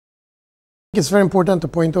It's very important to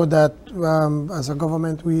point out that as a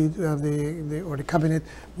government, we or the cabinet,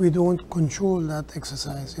 we don't control that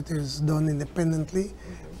exercise. It is done independently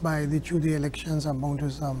by the Tuesday Elections and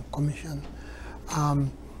Boundaries Commission.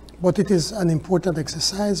 But it is an important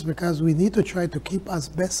exercise because we need to try to keep as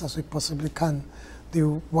best as we possibly can the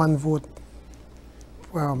one vote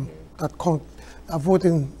that count. A vote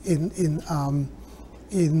in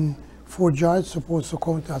Fort George supposed to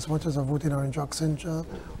count as much as a vote in Orange Rock Central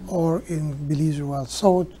or in Belize Rural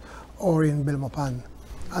South or in Belmopan.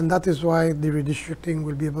 And that is why the redistricting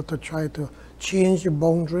will be able to try to change the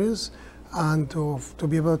boundaries and to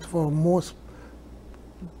be able to, for most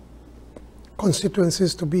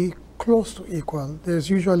constituencies to be close to equal. There's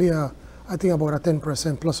usually I think about a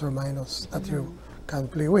 10% plus or minus that you can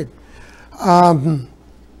play with. I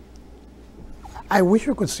wish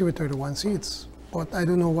we could see with 31 seats. But I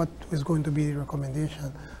don't know what is going to be the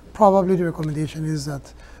recommendation. Probably the recommendation is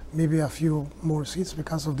that maybe a few more seats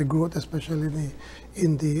because of the growth, especially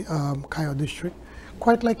in the Cayo district.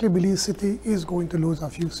 Quite likely Belize City is going to lose a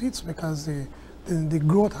few seats because the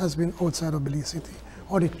growth has been outside of Belize City,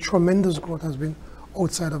 or the tremendous growth has been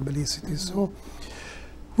outside of Belize City. So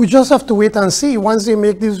we just have to wait and see. Once they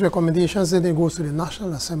make these recommendations, then it goes to the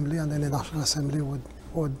National Assembly, and then the National Assembly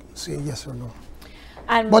would say yes or no.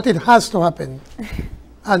 But it has to happen,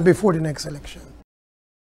 and before the next election.